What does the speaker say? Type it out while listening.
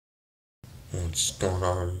What's going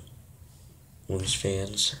on, Blues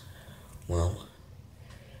fans? Well,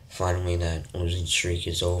 finally that losing streak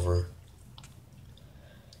is over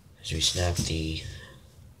as we snap the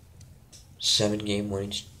 7 game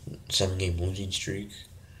losing streak.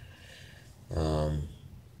 Um,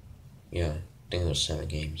 yeah, I think it was 7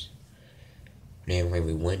 games. Anyway,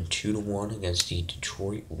 we win 2-1 against the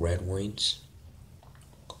Detroit Red Wings.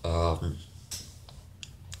 Very,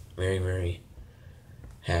 very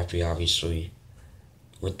happy, obviously,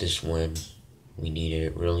 with this win. We needed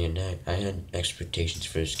it really, and I had expectations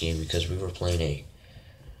for this game because we were playing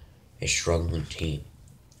a struggling team.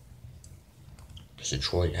 Because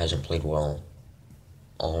Detroit hasn't played well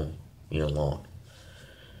all year long.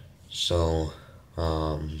 So,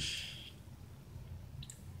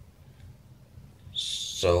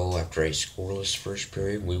 after a scoreless first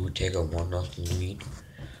period, we would take a 1-0 lead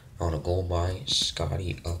on a goal by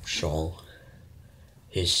Scotty Upshall,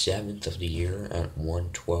 his 7th of the year at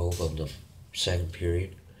 1:12 of the second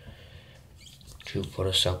period, to put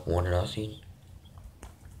us up 1-0.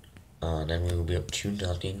 Then we would be up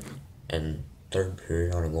 2-0, and third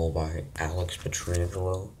period on a goal by Alex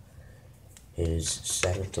Pietrangelo, his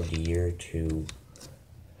 7th of the year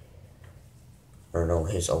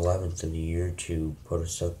his 11th of the year to put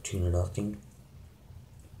us up 2-0.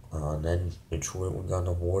 Then Detroit would go on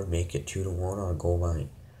the board, make it 2-1 on a goal by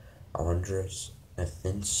Andres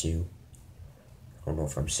Athensu. I don't know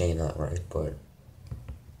if I'm saying that right, but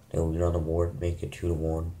they would get on the board, make it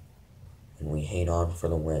 2-1, and we hang on for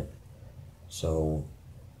the win. So,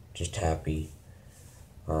 just happy.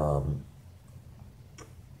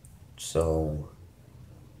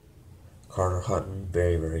 Carter Hutton,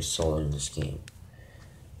 very, very solid in this game.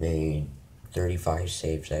 Made 35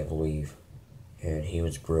 saves, I believe, and he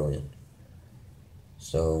was brilliant.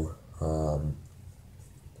 So, we'll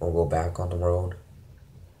go back on the road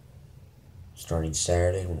starting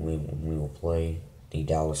Saturday when we will play the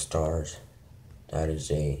Dallas Stars. That's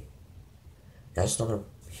not a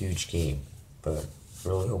huge game, but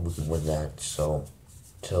really hope we can win that. So,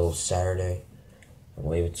 till Saturday, I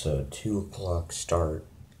believe it's a 2 o'clock start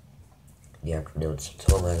in the afternoon. So,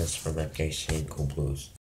 till then, it's from FKC and Cool Blues.